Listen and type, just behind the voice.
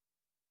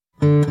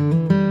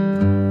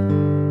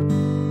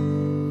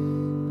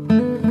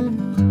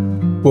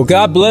Well,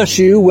 God bless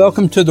you.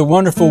 Welcome to the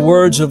Wonderful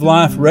Words of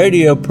Life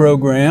radio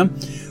program.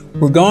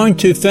 We're going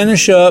to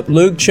finish up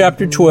Luke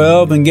chapter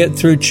 12 and get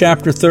through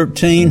chapter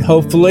 13,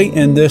 hopefully,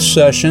 in this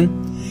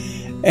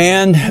session.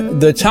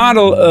 And the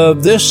title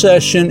of this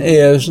session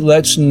is,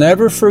 Let's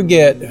Never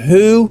Forget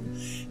Who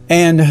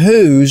and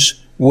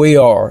Whose We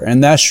Are.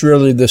 And that's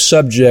really the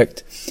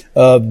subject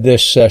of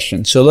this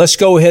session. So let's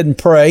go ahead and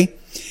pray,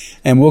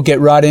 and we'll get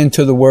right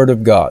into the Word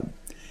of God.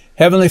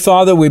 Heavenly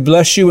Father, we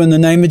bless you in the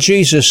name of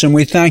Jesus, and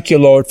we thank you,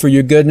 Lord, for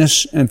your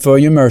goodness and for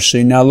your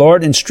mercy. Now,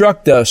 Lord,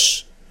 instruct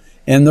us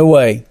in the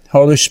way.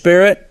 Holy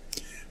Spirit,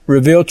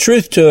 reveal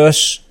truth to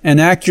us and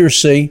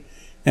accuracy,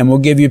 and we'll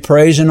give you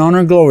praise and honor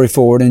and glory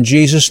for it. In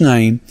Jesus'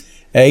 name,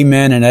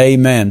 amen and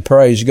amen.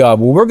 Praise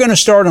God. Well, we're going to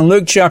start in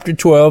Luke chapter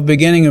 12,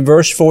 beginning in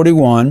verse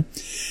 41.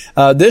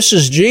 This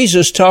is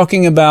Jesus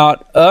talking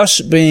about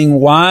us being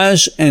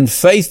wise and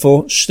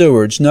faithful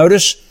stewards.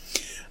 Notice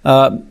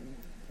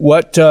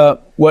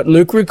what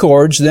Luke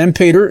records. Then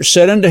Peter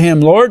said unto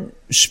him, Lord,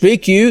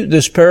 speak you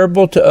this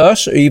parable to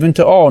us, or even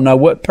to all? Now,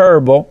 what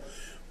parable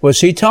was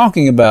he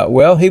talking about?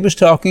 Well, he was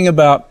talking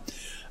about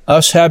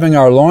us having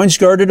our loins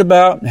girded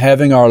about,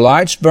 having our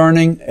lights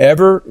burning,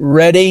 ever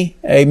ready,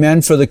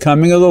 amen, for the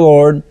coming of the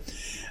Lord.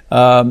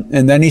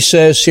 And then he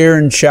says here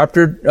in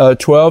chapter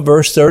 12,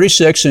 verse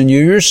 36, And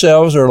you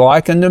yourselves are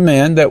like unto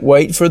men that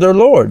wait for their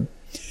Lord,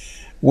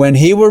 when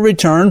he will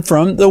return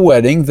from the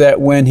wedding,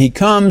 that when he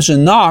comes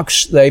and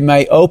knocks, they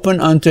may open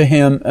unto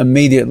him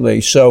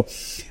immediately. So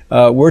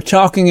we're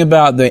talking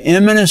about the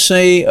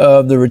imminency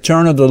of the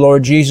return of the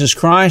Lord Jesus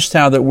Christ,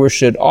 how that we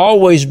should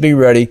always be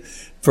ready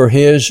for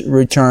his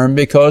return,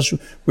 because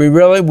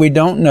we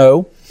don't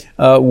know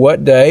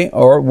what day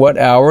or what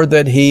hour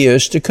that he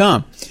is to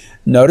come.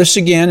 Notice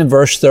again in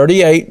verse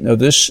 38 of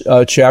this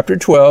chapter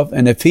 12,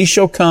 And if he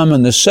shall come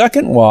in the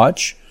second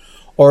watch,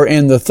 or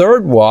in the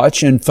third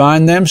watch, and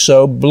find them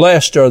so,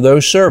 blessed are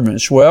those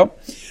servants. Well,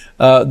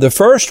 the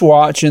first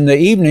watch in the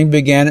evening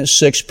began at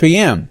 6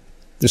 p.m.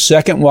 The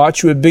second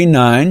watch would be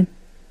 9,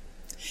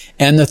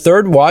 and the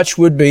third watch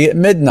would be at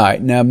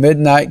midnight. Now,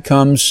 midnight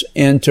comes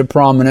into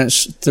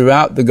prominence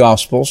throughout the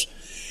Gospels,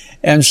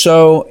 and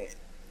so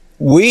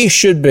we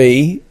should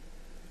be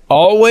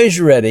always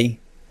ready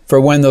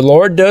for when the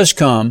Lord does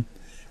come,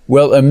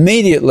 we'll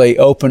immediately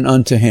open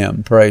unto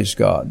him. Praise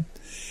God.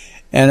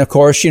 And of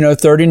course,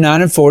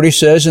 39 and 40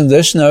 says, And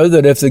this know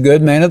that if the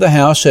good man of the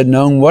house had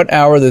known what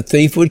hour the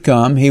thief would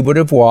come, he would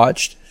have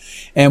watched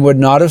and would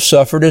not have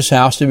suffered his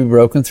house to be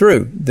broken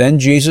through. Then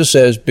Jesus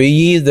says, Be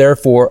ye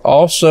therefore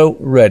also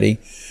ready,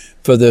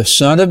 for the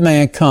Son of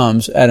Man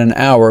comes at an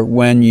hour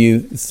when you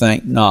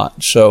think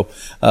not. So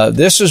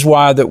this is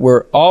why that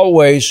we're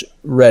always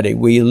ready.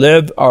 We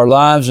live our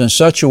lives in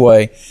such a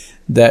way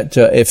that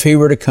if he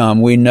were to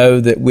come, we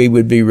know that we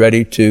would be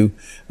ready to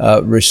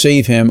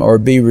receive him or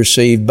be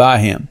received by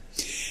him.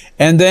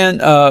 And then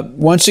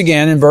once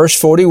again in verse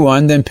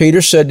 41, Then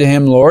Peter said to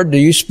him, Lord, do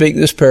you speak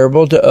this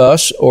parable to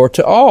us or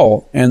to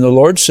all? And the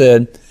Lord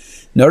said,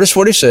 notice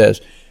what he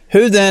says,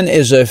 Who then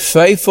is a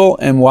faithful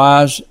and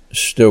wise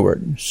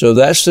steward? So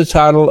that's the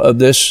title of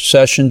this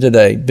session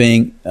today,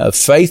 being a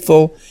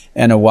faithful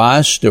and a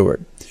wise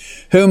steward,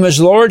 whom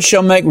his Lord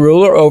shall make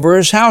ruler over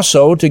his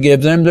household, to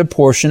give them their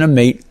portion of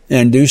meat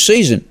in due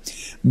season.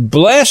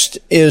 Blessed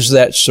is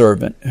that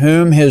servant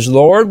whom his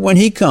Lord, when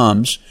he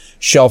comes,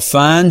 shall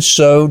find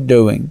so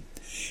doing.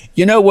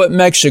 You know what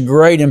makes a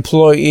great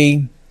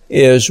employee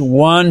is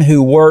one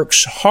who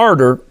works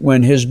harder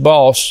when his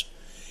boss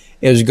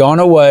is gone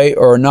away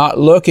or not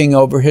looking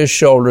over his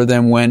shoulder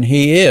than when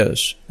he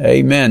is.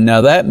 Amen.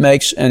 Now that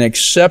makes an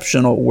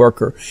exceptional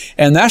worker.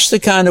 And that's the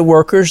kind of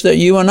workers that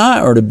you and I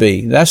are to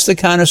be. That's the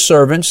kind of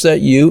servants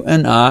that you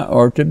and I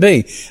are to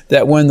be.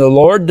 That when the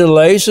Lord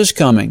delays his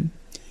coming,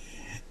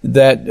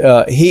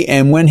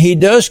 and when he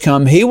does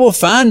come, he will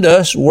find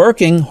us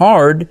working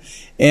hard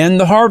in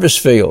the harvest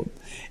field.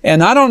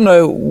 And I don't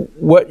know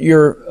what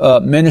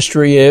your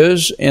ministry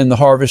is in the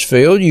harvest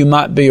field. You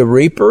might be a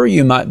reaper.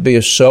 You might be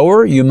a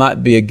sower. You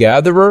might be a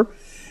gatherer.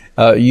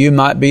 You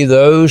might be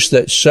those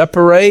that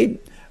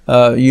separate.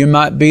 You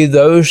might be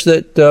those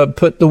that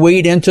put the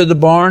wheat into the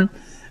barn.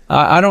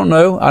 I don't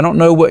know. I don't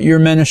know what your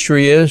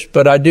ministry is,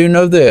 but I do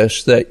know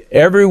this, that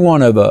every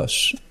one of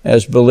us,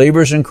 as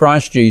believers in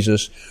Christ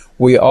Jesus,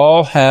 we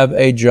all have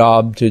a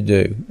job to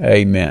do.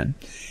 Amen.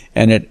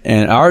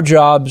 And our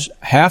jobs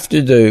have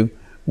to do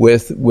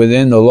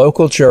within the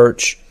local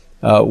church,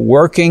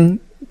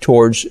 working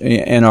towards,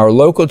 in our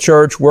local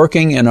church,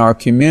 working in our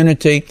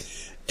community,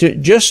 to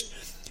just,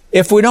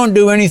 if we don't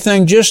do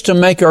anything, just to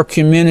make our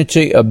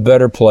community a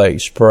better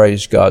place,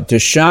 praise God, to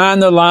shine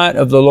the light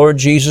of the Lord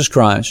Jesus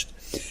Christ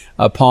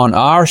upon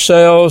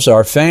ourselves,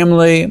 our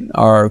family,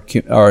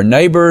 our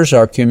neighbors,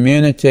 our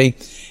community,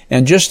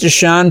 and just to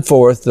shine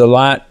forth the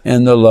light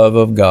and the love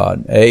of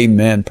God.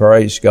 Amen.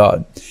 Praise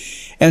God.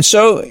 And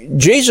so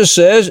Jesus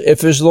says,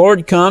 if his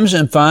Lord comes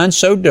and finds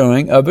so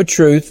doing, of a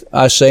truth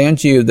I say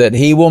unto you, that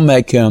he will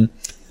make him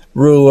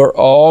ruler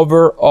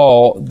over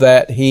all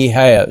that he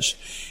has.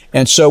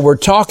 And so we're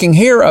talking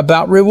here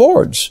about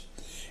rewards.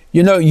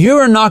 You know, you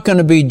are not going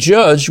to be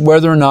judged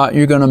whether or not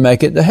you're going to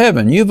make it to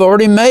heaven. You've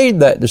already made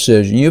that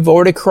decision. You've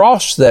already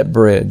crossed that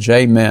bridge.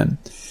 Amen.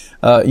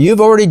 You've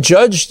already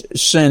judged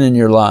sin in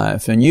your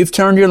life, and you've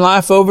turned your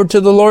life over to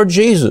the Lord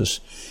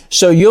Jesus.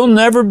 So you'll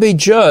never be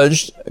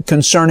judged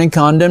concerning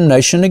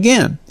condemnation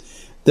again.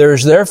 There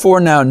is therefore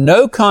now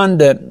no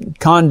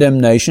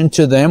condemnation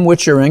to them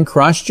which are in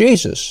Christ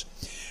Jesus,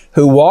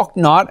 who walk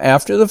not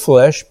after the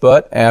flesh,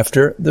 but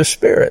after the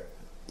Spirit.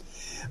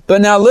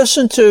 But now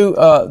listen to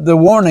the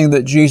warning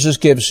that Jesus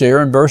gives here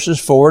in verses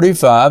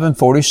 45 and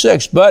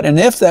 46. And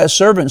if that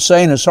servant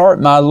say in his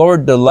heart, my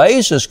Lord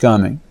delays his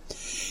coming,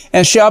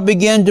 and shall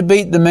begin to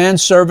beat the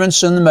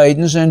manservants and the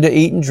maidens, and to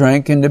eat and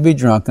drink, and to be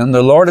drunken,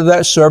 the Lord of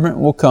that servant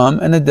will come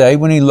in a day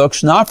when he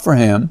looks not for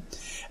him,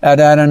 and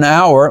at an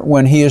hour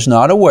when he is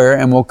not aware,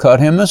 and will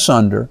cut him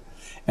asunder,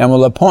 and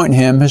will appoint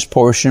him his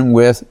portion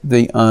with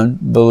the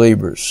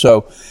unbelievers.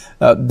 So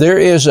there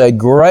is a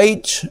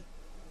great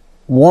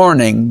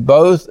warning,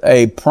 both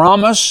a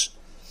promise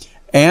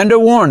and a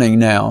warning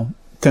now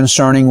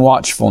concerning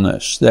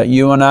watchfulness, that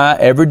you and I,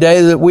 every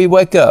day that we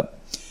wake up,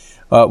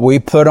 we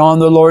put on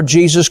the Lord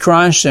Jesus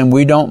Christ, and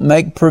we don't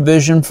make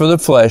provision for the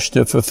flesh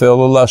to fulfill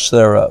the lust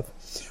thereof.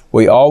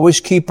 We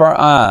always keep our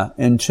eye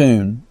in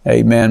tune,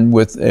 amen,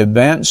 with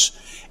events,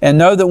 and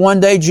know that one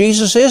day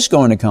Jesus is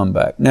going to come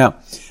back. Now,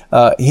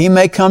 he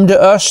may come to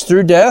us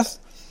through death,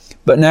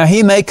 but now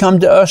he may come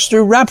to us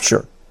through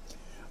rapture.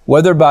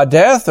 Whether by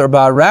death or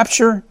by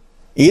rapture,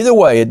 either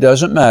way, it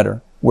doesn't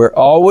matter. We're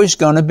always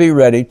going to be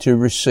ready to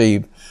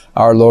receive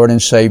our Lord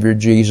and Savior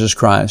Jesus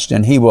Christ,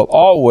 and he will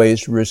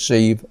always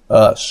receive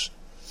us.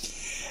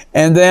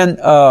 And then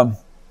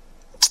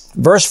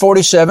verse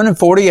 47 and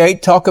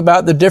 48 talk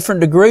about the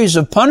different degrees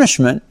of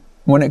punishment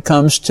when it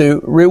comes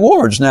to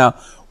rewards. Now,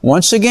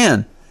 once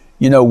again,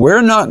 you know,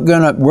 we're not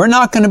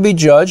going to be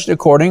judged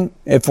according,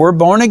 if we're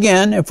born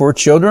again, if we're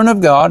children of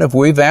God, if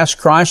we've asked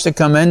Christ to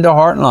come into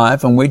heart and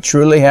life, and we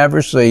truly have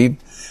received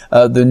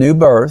the new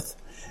birth,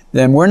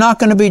 then we're not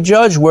going to be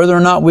judged whether or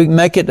not we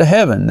make it to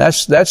heaven.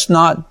 That's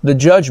not the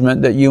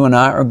judgment that you and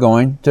I are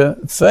going to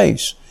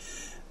face.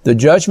 The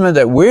judgment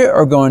that we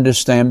are going to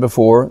stand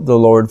before the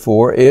Lord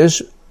for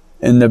is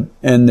in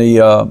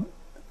the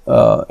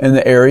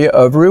area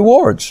of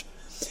rewards.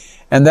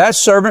 And that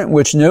servant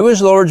which knew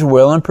his Lord's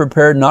will and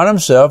prepared not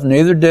himself,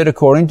 neither did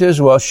according to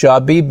his will, shall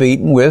be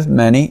beaten with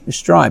many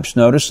stripes.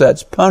 Notice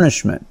that's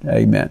punishment.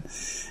 Amen.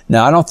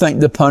 Now, I don't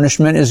think the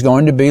punishment is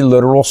going to be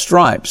literal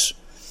stripes.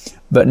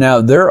 But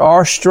now there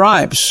are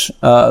stripes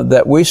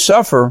that we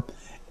suffer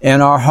in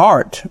our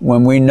heart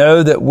when we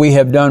know that we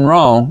have done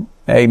wrong.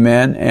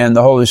 Amen. And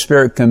the Holy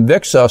Spirit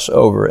convicts us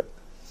over it.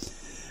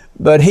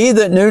 But he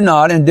that knew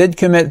not and did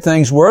commit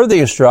things worthy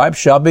of stripes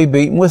shall be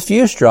beaten with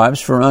few stripes,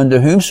 for unto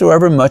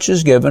whomsoever much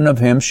is given, of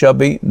him shall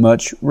be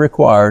much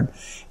required.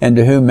 And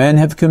to whom men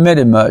have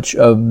committed much,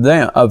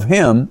 of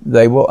him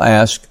they will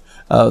ask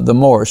the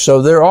more.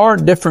 So there are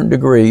different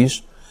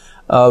degrees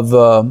of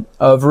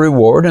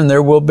reward, and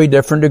there will be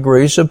different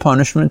degrees of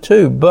punishment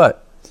too.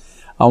 But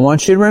I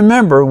want you to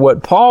remember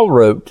what Paul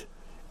wrote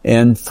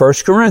in 1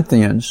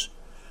 Corinthians.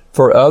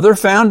 For other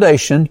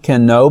foundation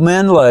can no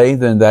man lay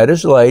than that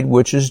is laid,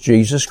 which is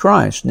Jesus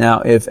Christ.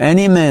 Now, if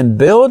any man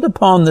build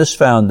upon this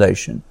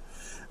foundation,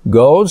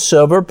 gold,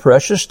 silver,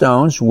 precious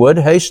stones, wood,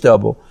 hay,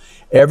 stubble,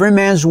 every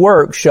man's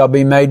work shall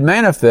be made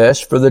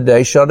manifest, for the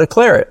day shall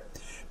declare it,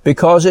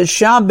 because it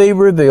shall be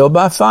revealed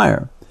by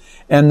fire.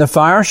 And the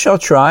fire shall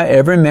try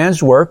every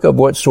man's work of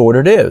what sort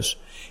it is.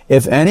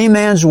 If any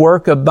man's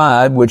work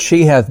abide, which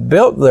he hath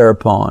built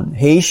thereupon,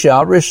 he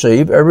shall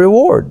receive a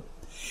reward.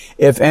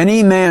 If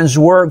any man's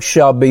work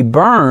shall be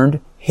burned,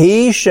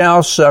 he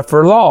shall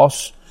suffer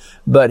loss,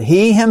 but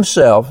he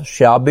himself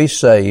shall be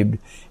saved,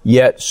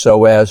 yet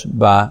so as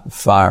by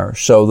fire.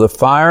 So the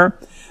fire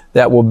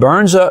that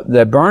burns up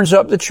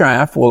the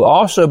chaff will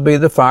also be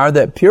the fire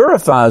that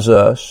purifies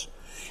us,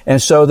 and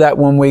so that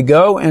when we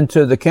go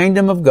into the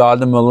kingdom of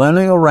God, the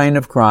millennial reign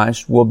of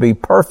Christ, will be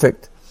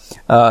perfect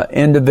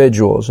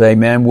individuals.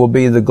 Amen. Will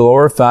be the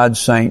glorified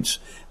saints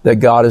that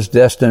God is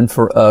destined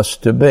for us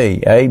to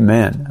be.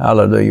 Amen.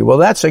 Hallelujah. Well,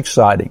 that's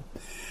exciting.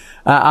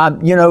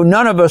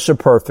 None of us are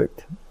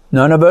perfect.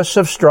 None of us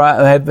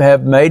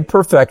have made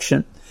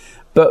perfection.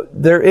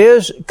 But there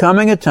is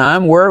coming a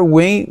time where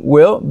we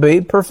will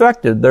be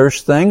perfected.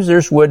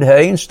 There's wood,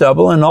 hay, and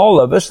stubble in all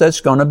of us that's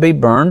going to be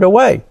burned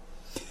away.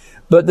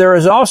 But there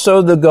is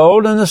also the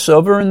gold and the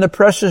silver and the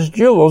precious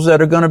jewels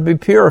that are going to be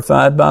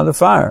purified by the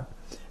fire.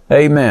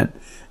 Amen.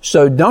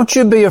 So don't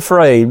you be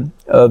afraid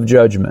of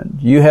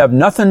judgment. You have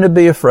nothing to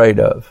be afraid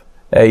of.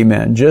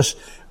 Amen. Just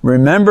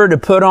remember to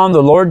put on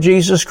the Lord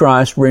Jesus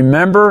Christ.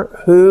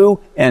 Remember who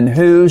and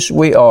whose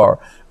we are.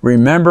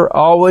 Remember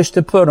always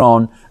to put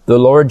on the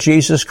Lord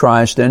Jesus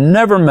Christ and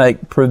never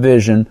make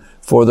provision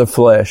for the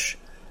flesh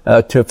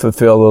to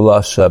fulfill the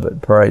lusts of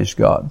it. Praise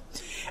God.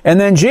 And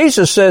then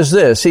Jesus says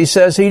this. He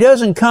says he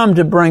doesn't come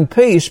to bring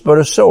peace but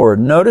a sword.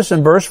 Notice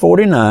in verse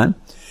 49,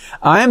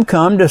 I am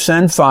come to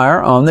send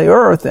fire on the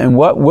earth, and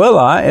what will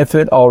I if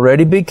it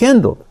already be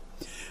kindled?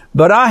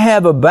 But I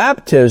have a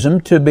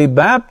baptism to be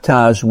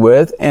baptized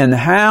with, and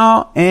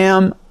how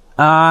am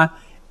I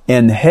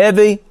in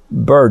heavy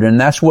burden?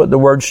 That's what the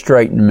word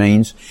straiten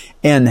means.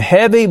 In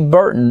heavy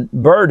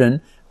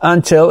burden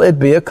until it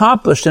be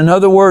accomplished. In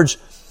other words,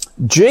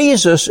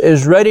 Jesus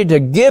is ready to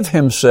give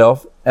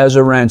himself as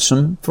a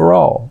ransom for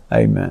all.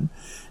 Amen.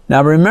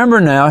 Now remember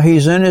now,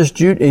 he's in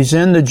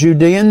the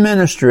Judean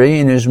ministry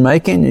and is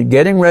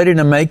getting ready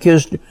to make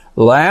his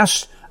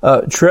last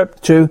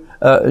trip to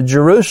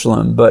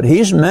Jerusalem, but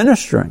he's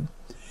ministering.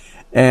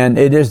 And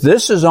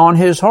this is on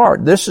his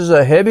heart. This is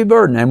a heavy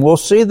burden, and we'll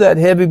see that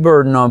heavy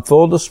burden on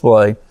full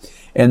display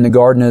in the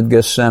Garden of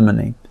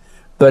Gethsemane.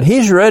 But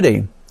he's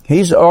ready.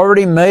 He's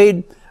already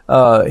made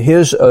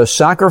his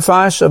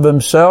sacrifice of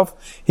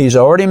himself. He's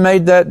already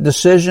made that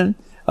decision.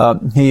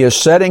 He is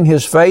setting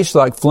his face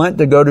like flint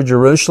to go to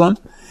Jerusalem.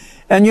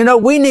 And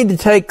we need to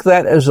take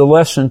that as a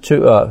lesson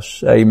to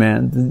us.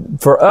 Amen.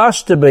 For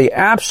us to be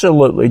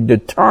absolutely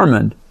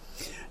determined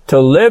to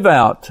live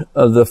out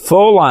the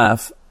full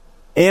life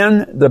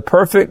in the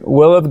perfect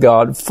will of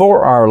God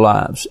for our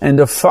lives, and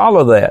to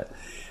follow that.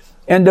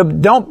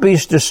 And don't be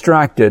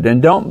distracted,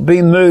 and don't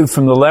be moved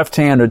from the left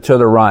hand or to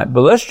the right.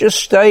 But let's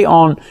just stay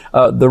on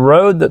the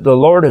road that the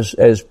Lord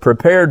has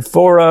prepared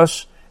for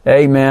us.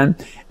 Amen.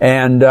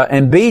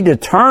 And be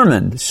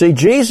determined. See,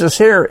 Jesus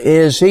here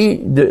is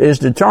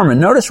determined.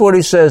 Notice what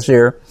he says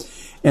here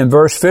in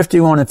verse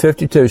 51 and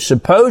 52.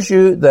 Suppose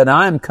you that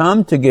I am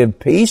come to give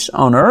peace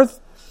on earth?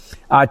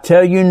 I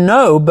tell you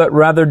no, but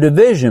rather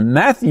division.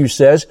 Matthew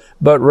says,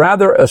 but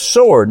rather a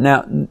sword.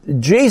 Now,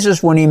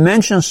 Jesus, when he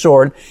mentions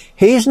sword,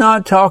 he's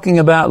not talking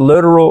about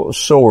literal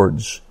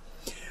swords.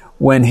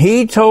 When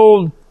he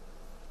told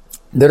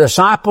the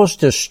disciples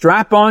to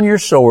strap on your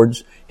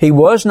swords, he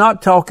was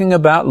not talking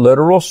about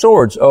literal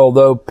swords,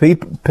 although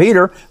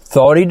Peter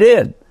thought he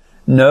did.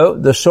 No,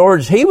 the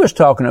swords he was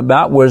talking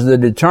about was the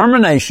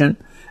determination,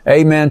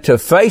 amen, to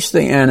face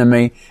the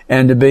enemy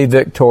and to be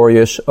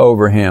victorious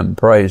over him.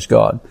 Praise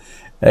God.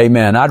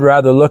 Amen. I'd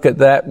rather look at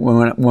that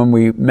when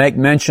we make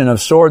mention of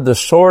sword, the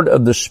sword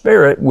of the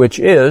Spirit, which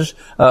is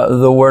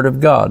the Word of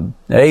God.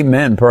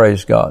 Amen.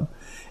 Praise God.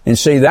 And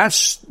see,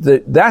 that's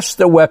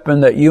the weapon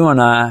that you and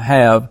I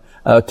have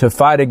to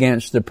fight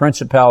against the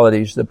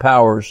principalities, the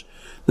powers,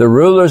 the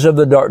rulers of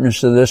the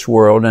darkness of this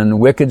world, and the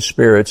wicked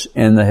spirits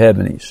in the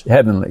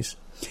heavenlies.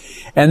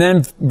 And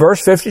then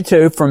verse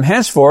 52, from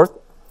henceforth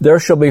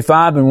there shall be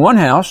 5 in one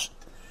house,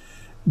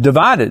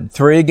 divided,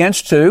 3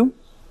 against 2,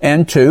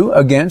 and 2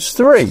 against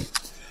 3.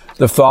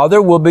 The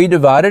father will be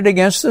divided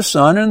against the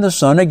son, and the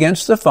son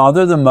against the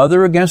father, the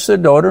mother against the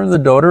daughter, and the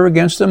daughter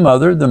against the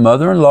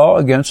mother-in-law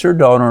against her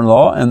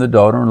daughter-in-law, and the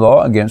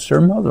daughter-in-law against her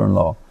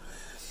mother-in-law.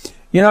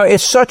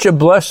 It's such a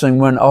blessing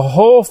when a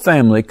whole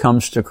family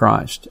comes to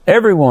Christ.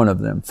 Every one of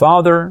them.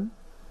 Father,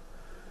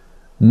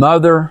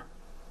 mother,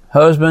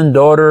 husband,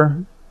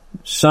 daughter,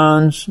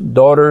 sons,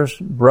 daughters,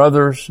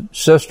 brothers,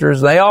 sisters,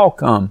 they all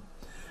come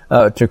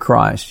to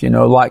Christ.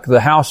 Like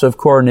the house of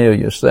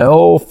Cornelius. The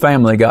whole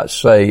family got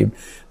saved.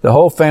 The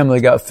whole family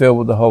got filled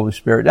with the Holy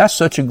Spirit. That's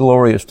such a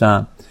glorious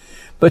time.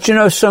 But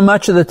so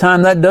much of the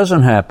time that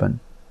doesn't happen.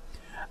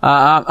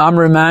 I'm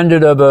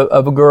reminded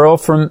of a girl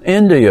from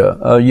India,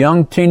 a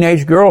young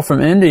teenage girl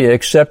from India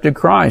accepted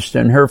Christ,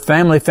 and her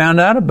family found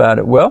out about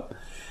it. Well,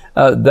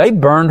 they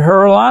burned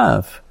her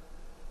alive.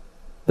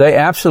 They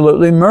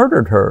absolutely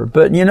murdered her.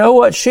 But you know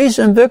what? She's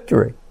in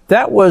victory.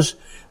 That was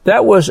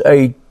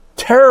a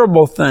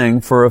terrible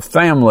thing for a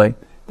family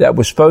that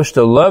was supposed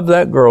to love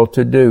that girl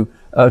to do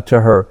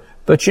to her.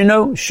 But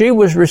she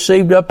was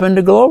received up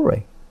into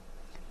glory.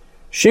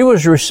 She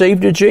was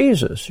received to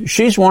Jesus.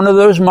 She's one of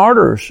those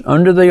martyrs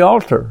under the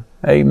altar,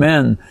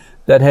 amen,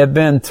 that have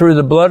been through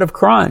the blood of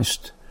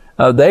Christ.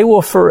 They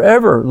will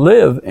forever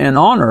live in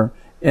honor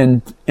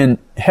in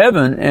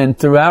heaven and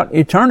throughout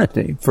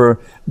eternity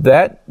for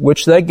that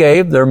which they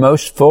gave their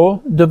most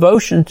full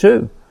devotion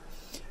to.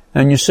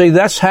 And you see,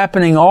 that's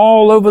happening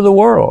all over the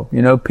world.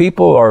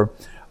 People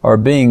are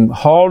being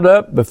hauled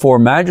up before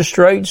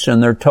magistrates,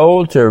 and they're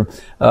told to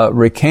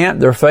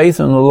recant their faith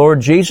in the Lord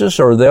Jesus,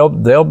 or they'll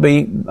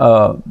be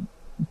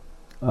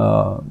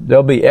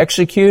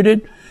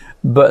executed.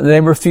 But they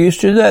refuse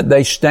to do that.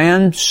 They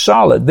stand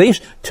solid. These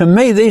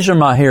are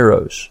my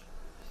heroes.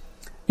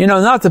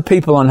 Not the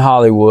people in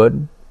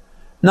Hollywood,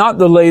 not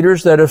the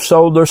leaders that have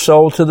sold their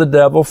soul to the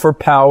devil for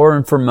power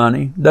and for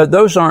money.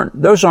 Those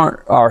aren't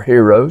our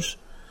heroes.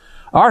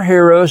 Our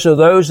heroes are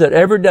those that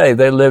every day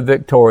they live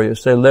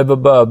victorious. They live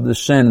above the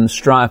sin and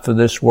strife of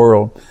this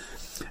world.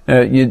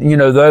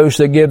 Those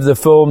that give the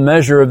full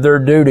measure of their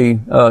duty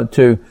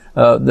to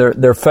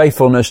their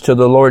faithfulness to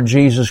the Lord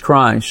Jesus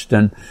Christ.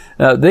 And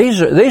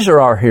these are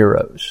our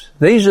heroes.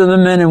 These are the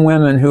men and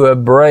women who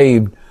have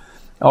braved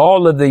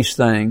all of these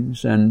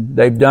things, and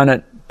they've done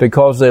it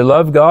because they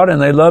love God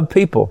and they love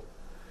people,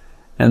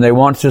 and they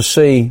want to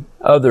see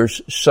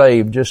others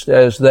saved just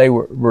as they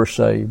were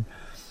saved.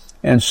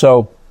 And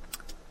so,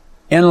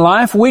 in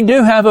life, we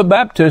do have a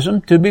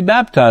baptism to be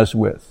baptized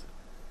with.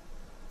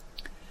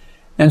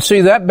 And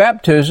see, that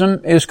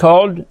baptism is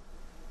called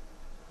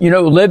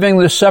living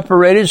the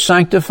separated,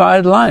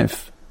 sanctified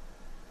life.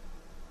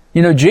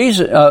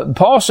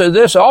 Paul said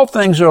this, all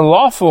things are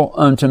lawful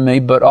unto me,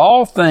 but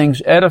all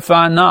things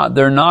edify not.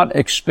 They're not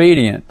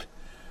expedient.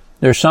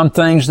 There's some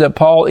things that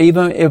Paul,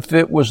 even if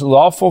it was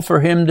lawful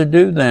for him to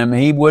do them,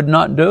 he would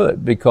not do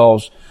it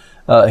because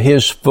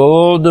his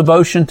full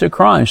devotion to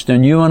Christ.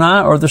 And you and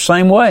I are the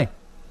same way.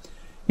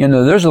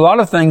 There's a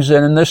lot of things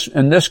that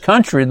in this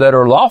country that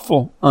are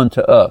lawful unto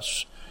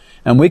us.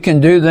 And we can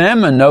do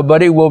them and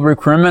nobody will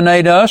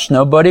recriminate us.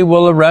 Nobody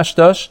will arrest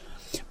us.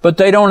 But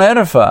they don't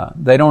edify.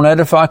 They don't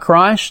edify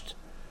Christ.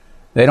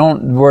 They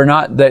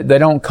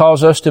don't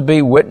cause us to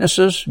be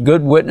witnesses,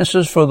 good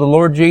witnesses for the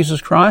Lord Jesus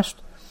Christ.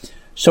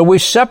 So we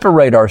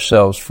separate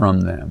ourselves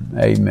from them.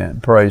 Amen.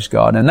 Praise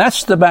God. And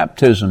that's the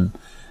baptism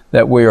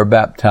that we are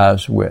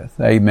baptized with.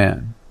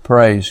 Amen.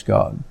 Praise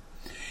God.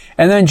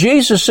 And then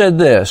Jesus said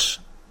this.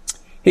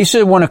 He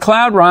said, when a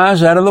cloud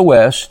rises out of the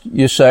west,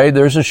 you say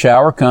there's a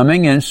shower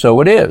coming, and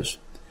so it is.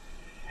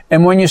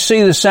 And when you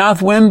see the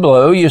south wind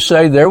blow, you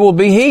say there will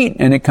be heat,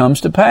 and it comes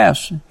to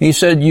pass. He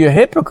said, you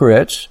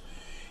hypocrites,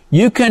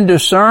 you can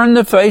discern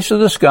the face of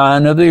the sky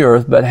and of the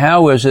earth, but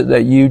how is it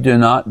that you do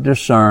not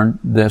discern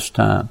this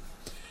time?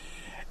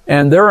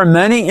 And there are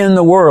many in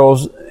the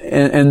world,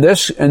 in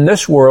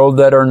this world,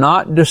 that are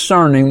not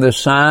discerning the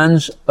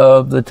signs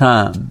of the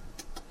time.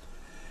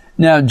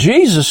 Now,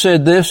 Jesus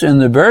said this in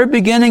the very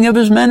beginning of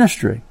his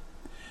ministry.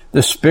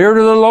 The Spirit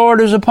of the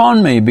Lord is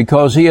upon me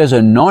because he has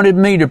anointed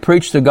me to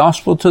preach the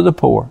gospel to the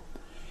poor.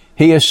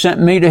 He has sent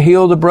me to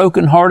heal the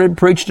brokenhearted,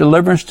 preach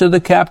deliverance to the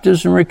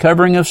captives and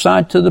recovering of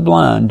sight to the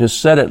blind, to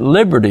set at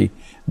liberty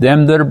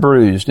them that are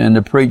bruised, and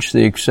to preach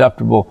the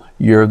acceptable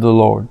year of the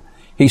Lord.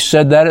 He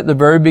said that at the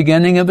very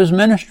beginning of his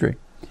ministry.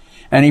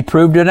 And he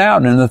proved it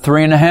out in the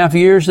 3.5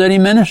 years that he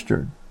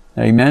ministered.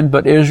 Amen.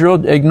 But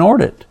Israel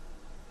ignored it.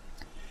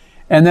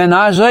 And then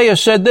Isaiah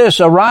said this,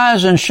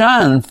 arise and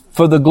shine,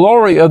 for the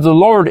glory of the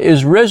Lord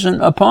is risen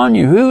upon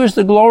you. Who is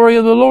the glory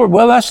of the Lord?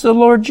 Well, that's the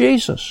Lord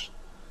Jesus.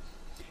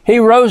 He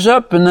rose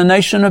up in the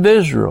nation of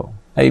Israel.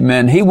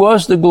 Amen. He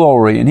was the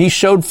glory, and he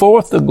showed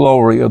forth the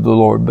glory of the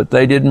Lord, but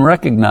they didn't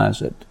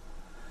recognize it.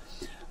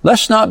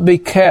 Let's not be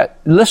caught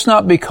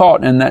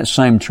in that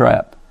same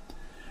trap.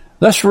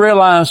 Let's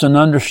realize and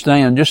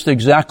understand just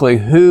exactly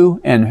who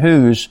and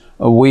whose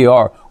we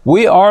are.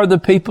 We are the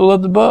people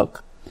of the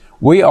book.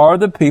 We are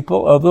the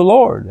people of the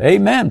Lord.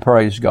 Amen.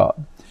 Praise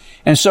God.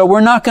 And so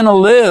we're not going to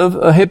live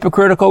a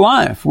hypocritical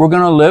life. We're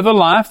going to live a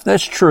life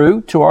that's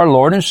true to our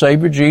Lord and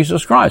Savior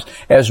Jesus Christ,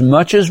 as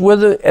much as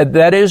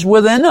that is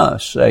within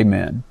us.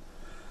 Amen.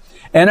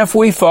 And if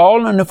we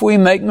fall and if we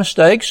make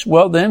mistakes,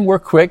 well, then we're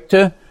quick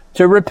to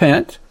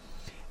repent,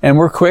 and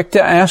we're quick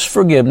to ask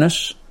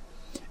forgiveness.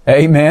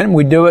 Amen.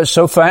 We do it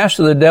so fast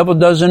that the devil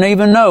doesn't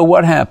even know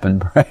what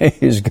happened.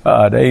 Praise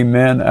God.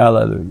 Amen.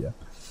 Hallelujah.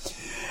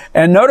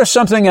 And notice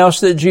something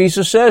else that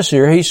Jesus says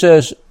here. He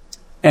says,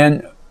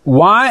 and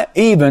why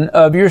even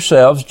of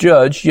yourselves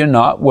judge ye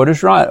not what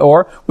is right?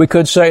 Or we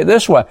could say it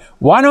this way.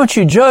 Why don't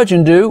you judge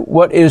and do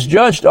what is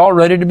judged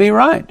already to be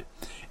right?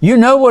 You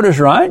know what is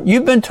right.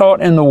 You've been taught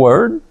in the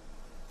Word.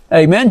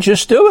 Amen.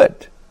 Just do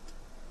it.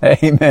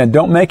 Amen.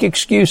 Don't make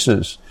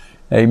excuses.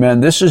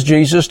 Amen. This is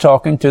Jesus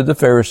talking to the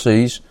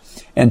Pharisees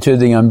and to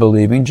the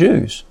unbelieving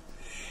Jews.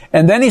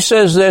 And then he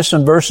says this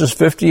in verses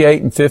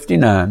 58 and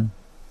 59.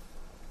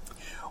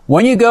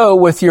 When you go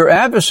with your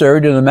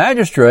adversary to the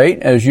magistrate,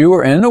 as you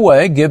are in the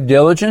way, give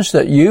diligence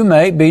that you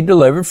may be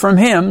delivered from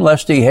him,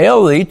 lest he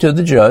hale thee to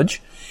the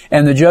judge,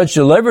 and the judge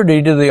deliver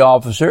thee to the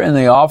officer, and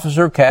the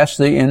officer cast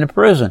thee into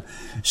prison.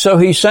 So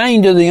he's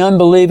saying to the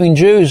unbelieving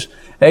Jews,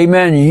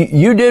 amen,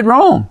 you did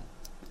wrong,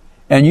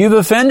 and you've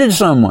offended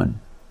someone.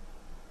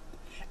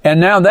 And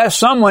now that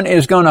someone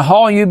is going to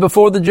haul you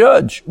before the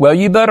judge. Well,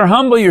 you better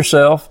humble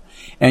yourself,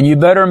 and you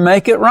better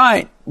make it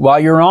right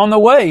while you're on the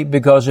way,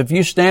 because if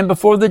you stand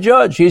before the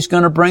judge, he's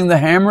going to bring the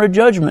hammer of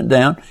judgment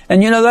down.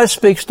 And that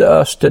speaks to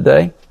us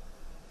today.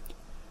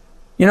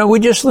 We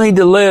just need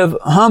to live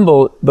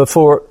humble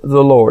before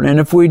the Lord. And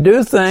if we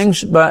do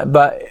things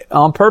by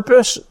on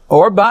purpose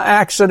or by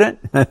accident,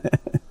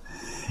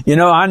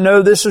 I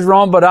know this is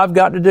wrong, but I've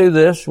got to do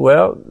this.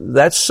 Well,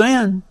 that's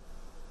sin.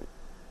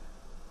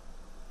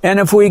 And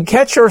if we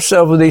catch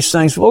ourselves with these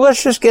things, well,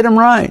 let's just get them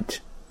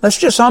right. Let's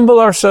just humble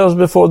ourselves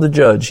before the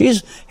judge.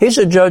 He's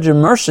a judge of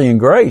mercy and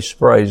grace,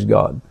 praise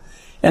God.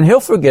 And he'll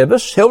forgive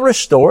us. He'll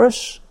restore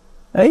us.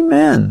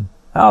 Amen.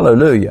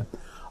 Hallelujah.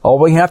 All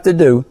we have to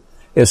do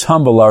is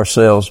humble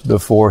ourselves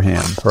before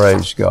him.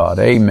 Praise God.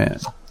 Amen.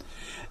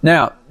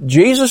 Now,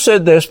 Jesus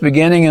said this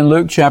beginning in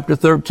Luke chapter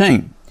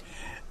 13.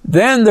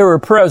 Then there were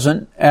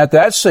present at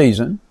that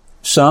season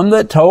some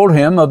that told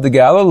him of the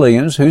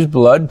Galileans whose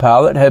blood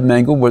Pilate had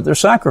mingled with their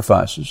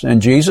sacrifices.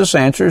 And Jesus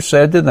answered,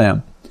 said to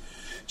them,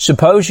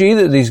 suppose ye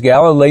that these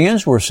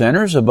Galileans were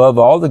sinners above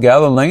all the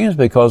Galileans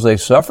because they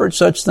suffered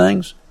such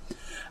things?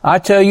 I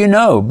tell you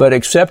no, but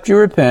except you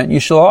repent,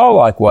 you shall all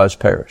likewise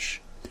perish.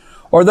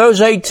 Or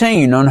those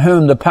 18 on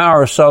whom the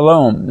tower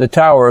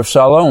of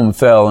Siloam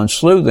fell and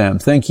slew them,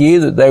 think ye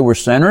that they were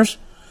sinners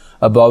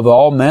above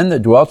all men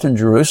that dwelt in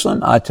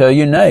Jerusalem? I tell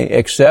you, nay,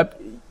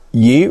 except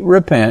ye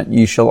repent,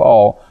 ye shall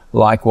all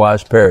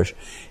likewise perish.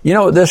 You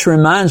know what this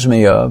reminds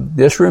me of?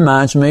 This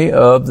reminds me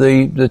of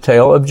the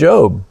tale of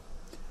Job.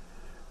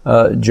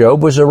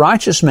 Job was a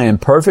righteous man,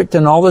 perfect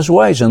in all his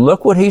ways, and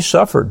look what he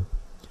suffered.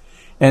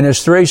 And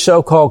his three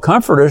so-called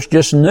comforters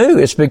just knew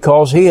it's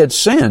because he had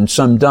sinned,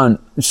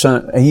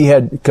 he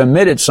had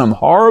committed some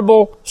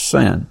horrible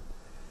sin.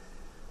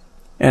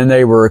 And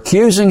they were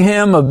accusing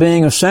him of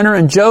being a sinner,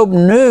 and Job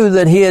knew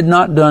that he had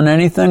not done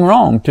anything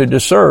wrong to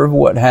deserve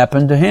what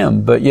happened to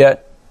him, but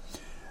yet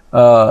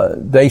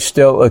they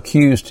still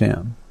accused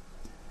him.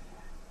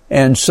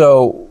 And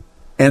so,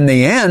 in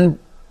the end,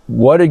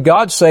 what did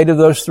God say to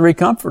those three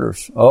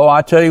comforters? Oh,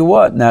 I tell you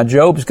what, now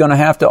Job's going to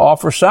have to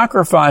offer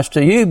sacrifice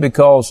to you,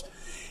 because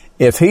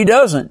if he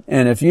doesn't,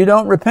 and if you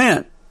don't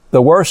repent,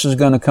 the worst is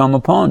going to come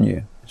upon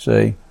you,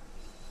 see?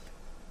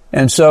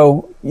 And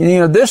so, you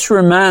know, this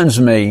reminds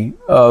me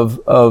of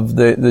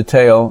the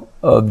tale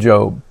of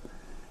Job.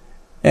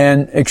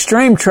 And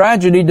extreme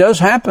tragedy does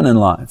happen in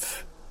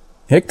life.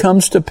 It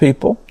comes to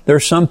people.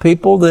 There's some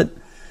people that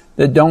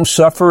don't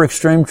suffer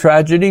extreme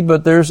tragedy,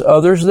 but there's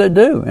others that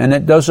do. And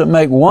it doesn't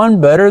make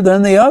one better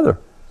than the other.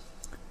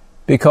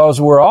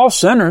 Because we're all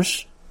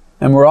sinners,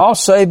 and we're all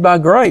saved by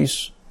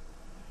grace.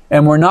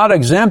 And we're not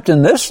exempt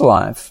in this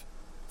life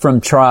from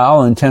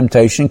trial and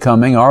temptation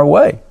coming our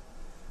way.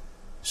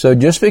 So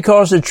just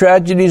because the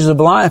tragedies of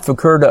life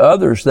occur to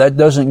others, that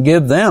doesn't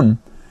give them,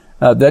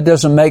 that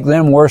doesn't make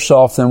them worse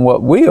off than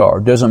what we are.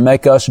 Doesn't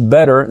make us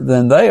better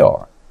than they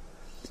are.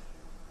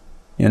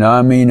 You know,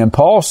 I mean, and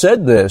Paul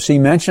said this. He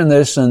mentioned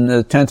this in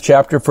the 10th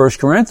chapter of 1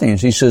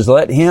 Corinthians. He says,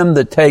 let him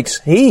that takes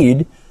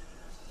heed,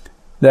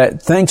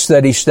 that thinks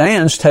that he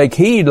stands, take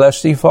heed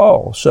lest he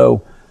fall.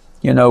 So,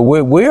 you know,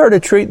 we are to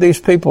treat these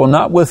people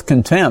not with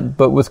contempt,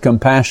 but with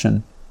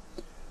compassion.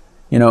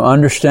 You know,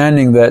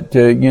 understanding that,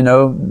 you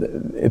know,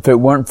 if it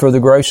weren't for the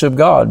grace of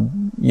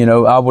God, you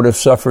know, I would have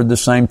suffered the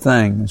same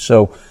thing.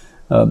 So,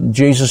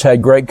 Jesus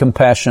had great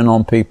compassion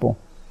on people.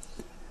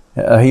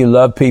 He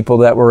loved people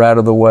that were out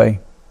of the way.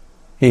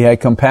 He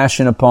had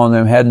compassion upon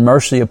them, had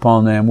mercy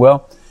upon them.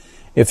 Well,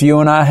 if you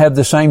and I have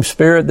the same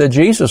spirit that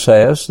Jesus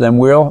has, then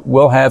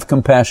we'll have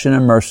compassion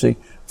and mercy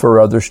for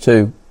others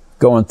too,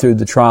 going through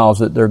the trials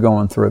that they're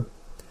going through.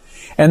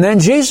 And then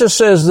Jesus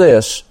says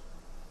this,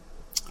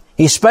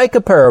 he spake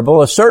a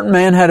parable. A certain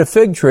man had a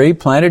fig tree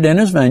planted in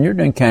his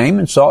vineyard, and came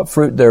and sought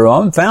fruit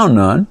thereof, and found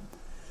none.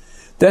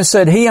 Then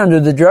said he unto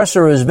the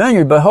dresser of his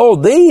vineyard,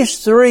 behold,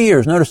 these 3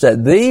 years, notice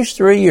that, these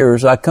 3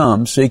 years I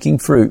come seeking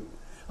fruit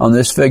on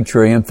this fig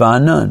tree, and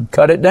find none.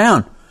 Cut it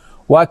down.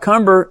 Why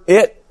cumber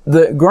it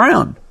the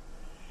ground?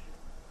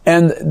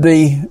 And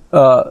the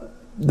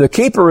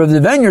keeper of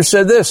the vineyard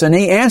said this, and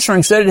he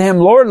answering said to him,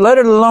 Lord, let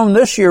it alone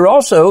this year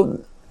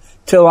also,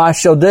 till I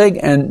shall dig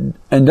and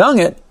dung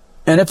it.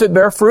 And if it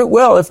bear fruit,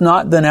 well. If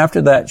not, then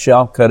after that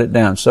shall cut it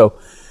down. So,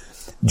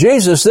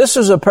 Jesus, this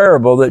is a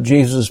parable that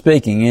Jesus is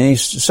speaking. And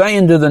he's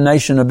saying to the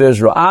nation of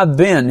Israel, I've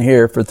been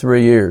here for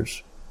 3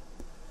 years.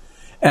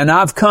 And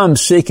I've come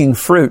seeking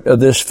fruit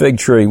of this fig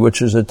tree,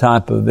 which is a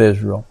type of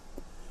Israel.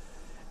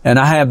 And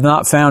I have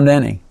not found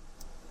any.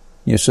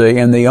 You see,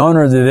 and the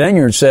owner of the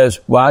vineyard says,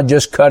 well, I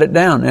just cut it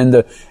down.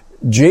 And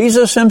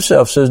Jesus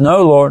himself says,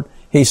 no, Lord.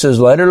 He says,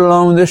 let it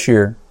alone this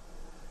year,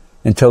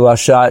 until I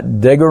shall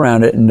dig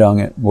around it and dung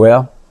it.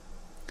 Well,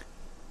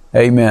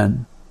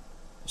 amen.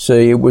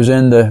 See, it was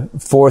in the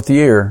 4th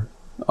year,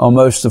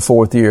 almost the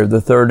 4th year, the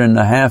 3rd and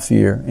a half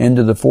year,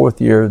 into the 4th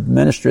year of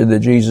ministry that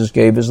Jesus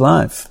gave his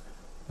life.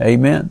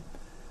 Amen.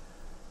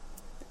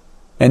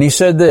 And he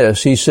said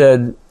this, he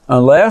said,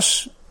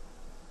 unless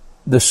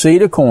the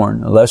seed of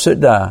corn, unless it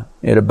die,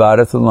 it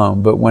abideth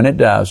alone. But when it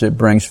dies, it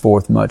brings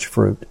forth much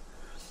fruit.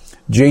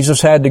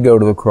 Jesus had to go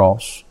to the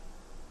cross.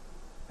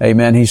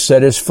 Amen. He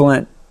set his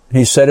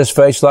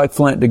face like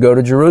flint to go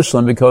to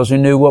Jerusalem because he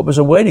knew what was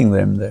awaiting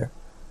them there.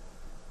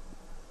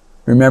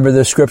 Remember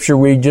the scripture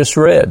we just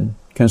read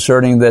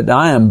concerning that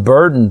I am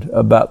burdened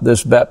about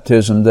this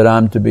baptism that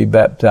I'm to be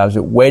baptized,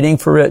 waiting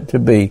for it to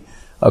be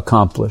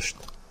accomplished.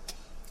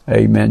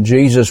 Amen.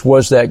 Jesus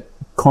was that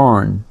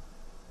corn,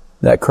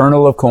 that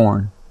kernel of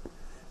corn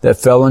that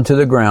fell into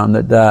the ground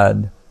that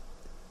died,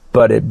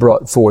 but it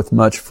brought forth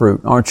much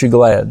fruit. Aren't you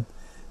glad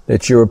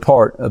that you're a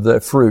part of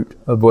that fruit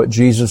of what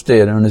Jesus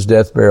did on his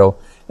death, burial,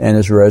 and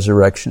his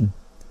resurrection?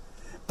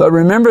 But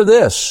remember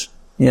this,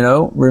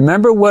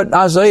 remember what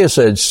Isaiah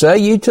said, say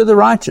ye to the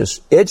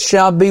righteous, it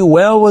shall be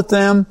well with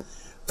them,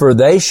 for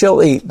they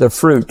shall eat the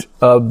fruit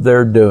of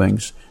their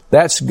doings.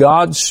 That's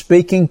God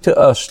speaking to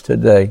us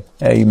today.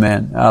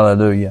 Amen.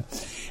 Hallelujah.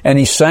 And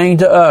he's saying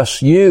to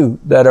us, you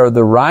that are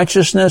the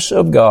righteousness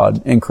of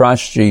God in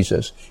Christ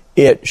Jesus,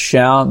 it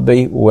shall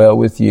be well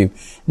with you.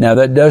 Now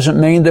that doesn't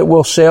mean that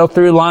we'll sail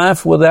through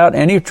life without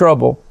any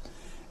trouble.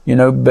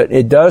 But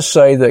it does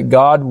say that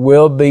God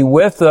will be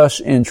with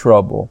us in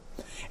trouble,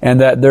 and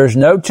that there's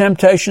no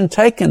temptation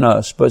taken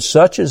us, but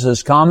such as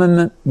is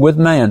common with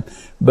man.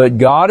 But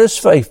God is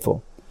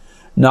faithful,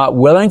 not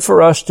willing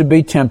for us to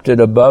be tempted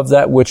above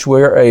that which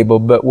we are able,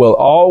 but will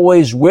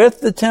always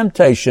with the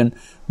temptation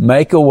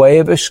make a way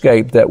of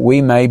escape that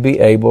we may be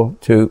able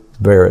to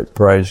bear it.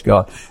 Praise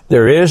God.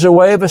 There is a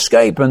way of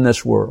escape in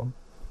this world.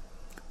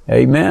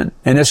 Amen.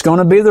 And it's going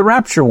to be the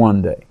rapture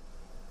one day.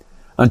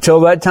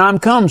 Until that time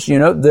comes,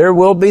 there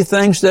will be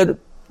things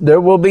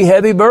there will be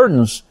heavy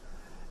burdens,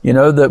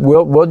 that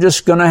we're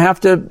just going to have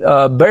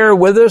to bear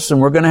with us,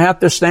 and we're going to have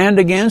to stand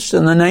against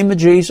in the name of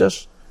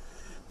Jesus.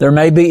 There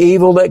may be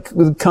evil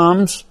that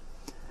comes,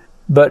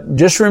 but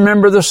just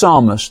remember the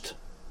psalmist.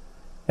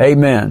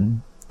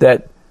 Amen.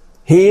 That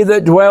he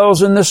that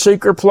dwells in the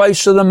secret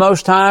place of the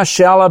Most High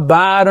shall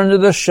abide under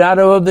the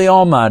shadow of the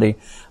Almighty.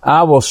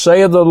 I will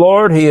say of the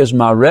Lord, He is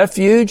my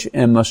refuge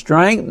and my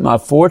strength, my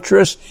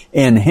fortress.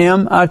 In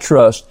Him I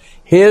trust.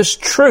 His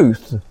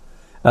truth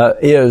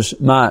is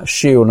my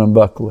shield and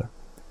buckler.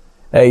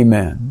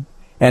 Amen.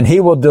 And He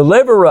will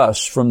deliver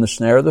us from the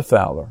snare of the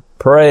fowler.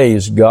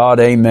 Praise God.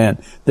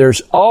 Amen.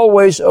 There's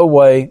always a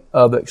way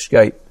of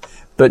escape.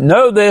 But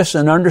know this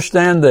and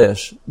understand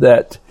this,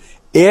 that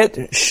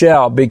it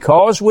shall,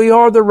 because we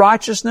are the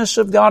righteousness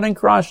of God in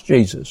Christ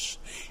Jesus,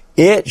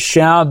 it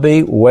shall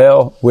be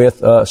well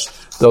with us.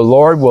 The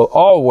Lord will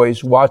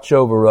always watch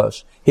over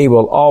us. He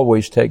will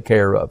always take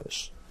care of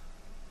us.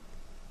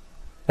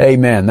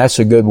 Amen. That's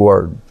a good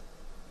word.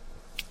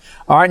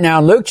 All right, now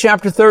Luke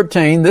chapter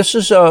 13, this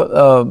is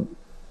a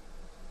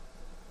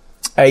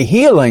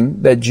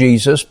healing that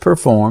Jesus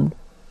performed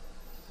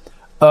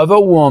of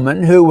a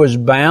woman who was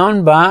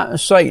bound by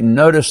Satan.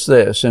 Notice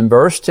this in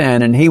verse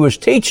 10, and he was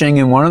teaching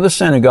in one of the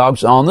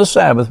synagogues on the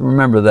Sabbath.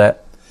 Remember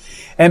that.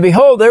 And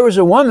behold, there was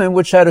a woman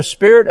which had a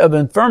spirit of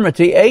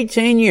infirmity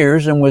 18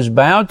 years and was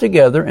bowed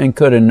together and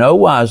could in no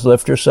wise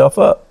lift herself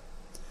up.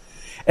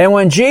 And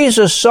when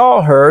Jesus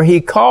saw her,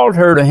 He called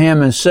her to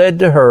Him and said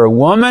to her,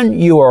 Woman,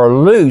 you are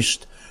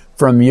loosed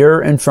from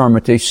your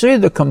infirmity. See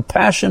the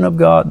compassion of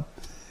God?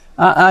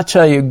 I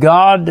tell you,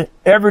 God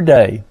every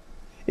day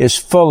is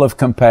full of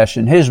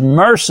compassion. His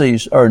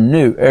mercies are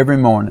new every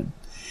morning.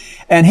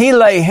 And He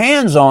lay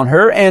hands on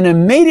her, and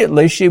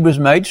immediately she was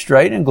made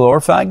straight and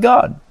glorified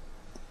God.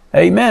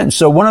 Amen.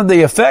 So one of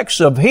the effects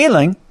of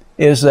healing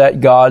is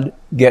that God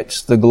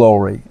gets the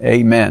glory.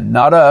 Amen.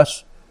 Not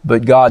us,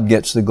 but God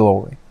gets the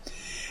glory.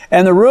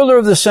 And the ruler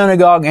of the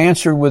synagogue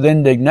answered with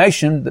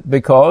indignation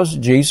because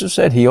Jesus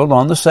had healed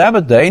on the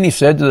Sabbath day. And He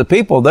said to the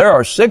people, there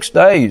are 6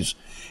 days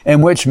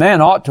in which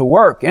man ought to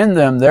work. In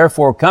them,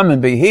 therefore, come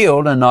and be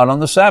healed, and not on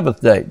the Sabbath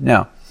day.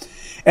 Now,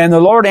 and the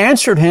Lord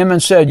answered him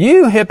and said,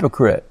 You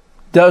hypocrite,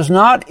 does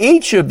not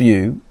each of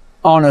you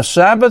on a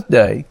Sabbath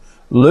day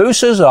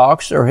loose his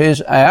ox or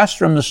his ass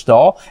from the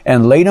stall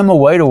and lead him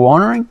away to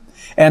wandering?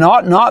 And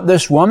ought not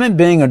this woman,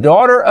 being a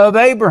daughter of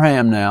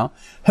Abraham now,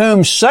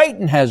 whom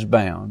Satan has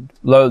bound,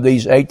 lo,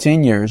 these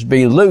 18 years,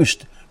 be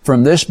loosed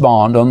from this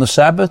bond on the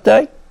Sabbath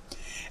day?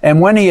 And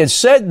when He had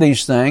said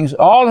these things,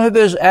 all of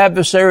His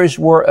adversaries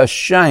were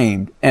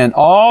ashamed, and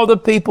all the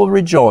people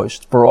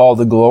rejoiced for all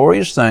the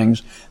glorious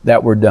things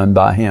that were done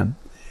by Him.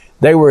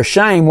 They were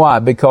ashamed. Why?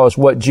 Because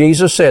what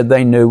Jesus said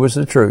they knew was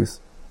the truth.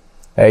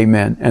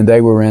 Amen. And they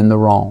were in the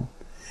wrong.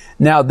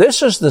 Now,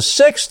 this is the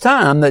 6th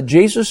time that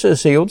Jesus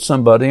has healed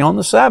somebody on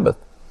the Sabbath.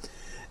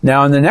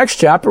 Now, in the next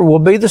chapter will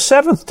be the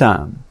 7th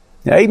time.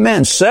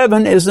 Amen.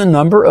 7 is the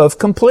number of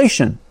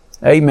completion.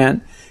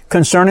 Amen.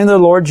 Concerning the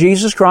Lord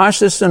Jesus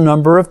Christ, it's the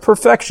number of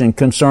perfection.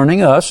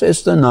 Concerning us,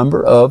 it's the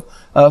number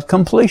of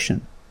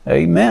completion.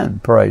 Amen.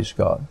 Praise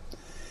God.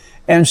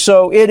 And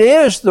so it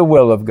is the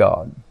will of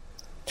God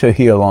to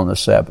heal on the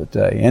Sabbath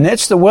day. And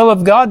it's the will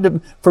of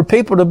God for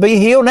people to be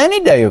healed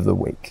any day of the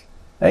week.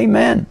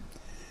 Amen.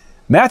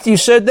 Matthew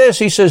said this.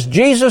 He says,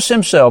 Jesus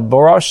Himself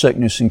bore our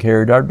sickness and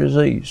carried our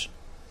disease.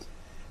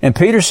 And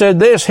Peter said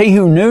this, He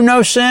who knew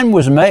no sin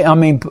was made,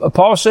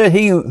 Paul said,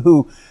 He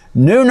who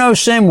knew no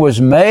sin was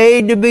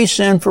made to be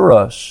sin for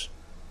us.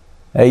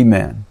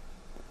 Amen.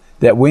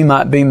 That we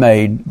might be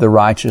made the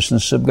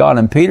righteousness of God.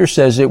 And Peter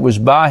says it was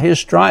by His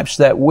stripes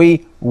that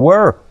we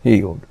were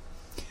healed.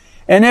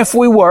 And if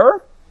we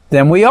were,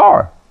 then we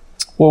are.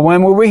 Well,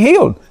 when were we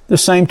healed? The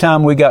same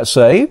time we got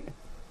saved.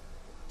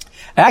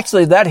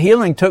 Actually, that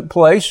healing took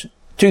place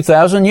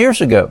 2,000 years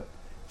ago.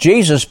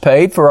 Jesus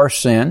paid for our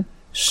sin,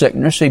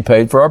 sickness. He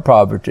paid for our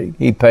poverty.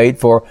 He paid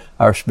for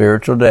our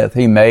spiritual death.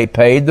 He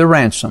paid the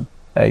ransom.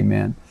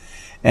 Amen.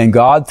 And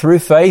God, through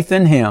faith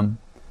in Him,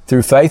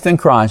 through faith in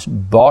Christ,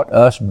 bought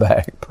us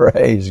back.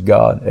 Praise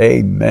God.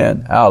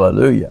 Amen.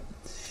 Hallelujah.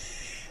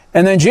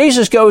 And then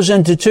Jesus goes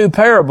into 2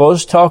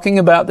 parables talking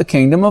about the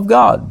kingdom of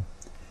God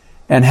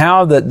and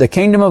how the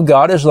kingdom of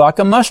God is like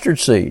a mustard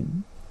seed,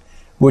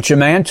 which a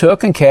man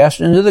took and cast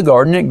into the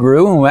garden. It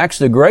grew and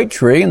waxed a great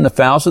tree, and the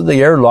fowls of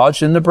the air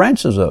lodged in the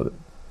branches of it.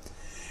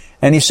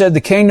 And He said, the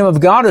kingdom of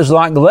God is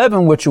like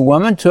leaven, which a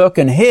woman took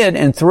and hid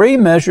in 3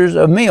 measures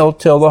of meal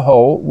till the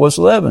whole was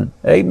leavened.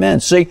 Amen.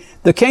 See,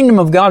 the kingdom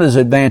of God is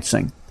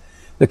advancing.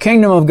 The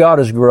kingdom of God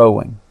is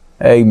growing.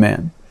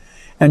 Amen.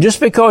 And just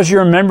because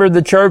you're a member of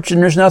the church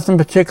and there's nothing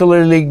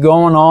particularly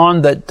going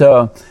on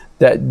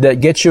that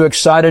gets you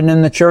excited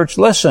in the church,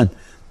 listen,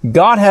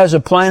 God has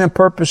a plan and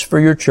purpose for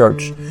your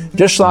church,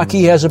 just like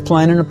He has a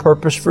plan and a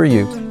purpose for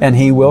you, and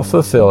He will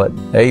fulfill it.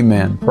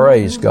 Amen.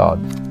 Praise God.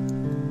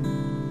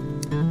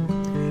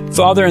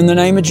 Father, in the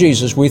name of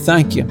Jesus, we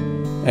thank You.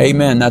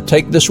 Amen. Now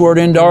take this word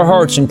into our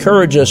hearts.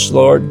 Encourage us,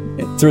 Lord,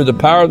 through the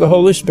power of the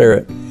Holy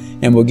Spirit,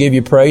 and we'll give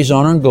You praise,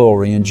 honor, and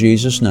glory in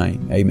Jesus'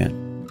 name.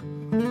 Amen.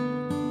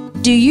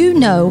 Do you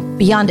know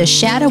beyond a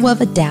shadow of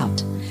a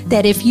doubt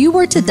that if you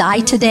were to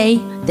die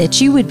today,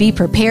 that you would be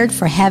prepared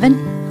for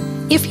heaven?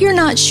 If you're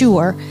not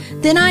sure,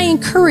 then I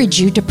encourage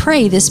you to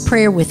pray this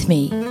prayer with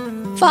me.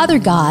 Father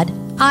God,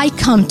 I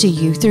come to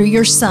You through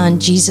Your Son,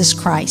 Jesus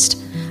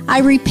Christ. I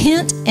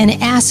repent and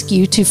ask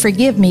You to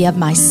forgive me of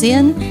my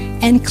sin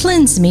and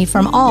cleanse me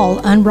from all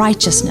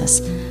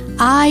unrighteousness.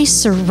 I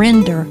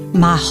surrender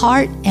my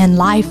heart and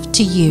life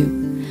to You.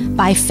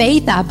 By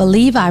faith, I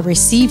believe I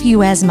receive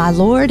You as my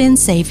Lord and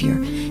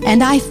Savior,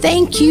 and I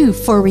thank You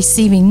for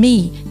receiving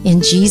me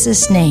in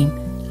Jesus' name.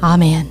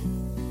 Amen.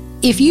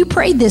 If you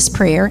prayed this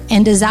prayer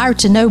and desire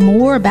to know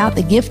more about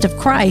the gift of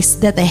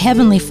Christ that the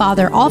Heavenly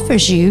Father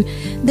offers you,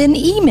 then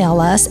email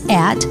us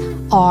at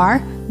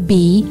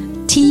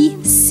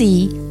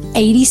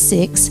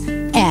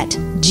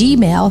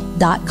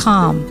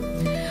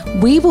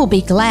rbtc86@gmail.com. We will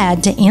be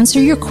glad to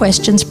answer your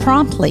questions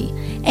promptly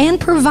and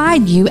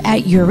provide you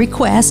at your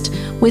request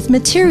with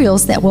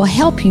materials that will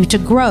help you to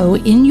grow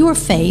in your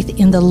faith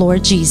in the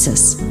Lord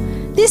Jesus.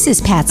 This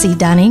is Patsy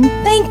Dunning.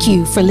 Thank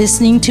you for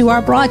listening to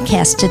our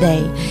broadcast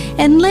today.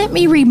 And let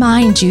me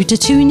remind you to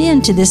tune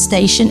in to this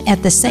station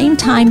at the same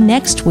time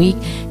next week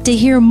to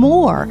hear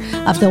more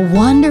of the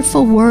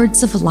wonderful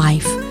words of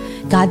life.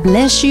 God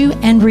bless you,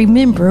 and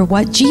remember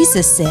what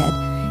Jesus said,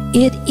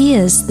 "It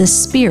is the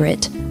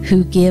Spirit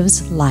who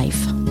gives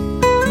life."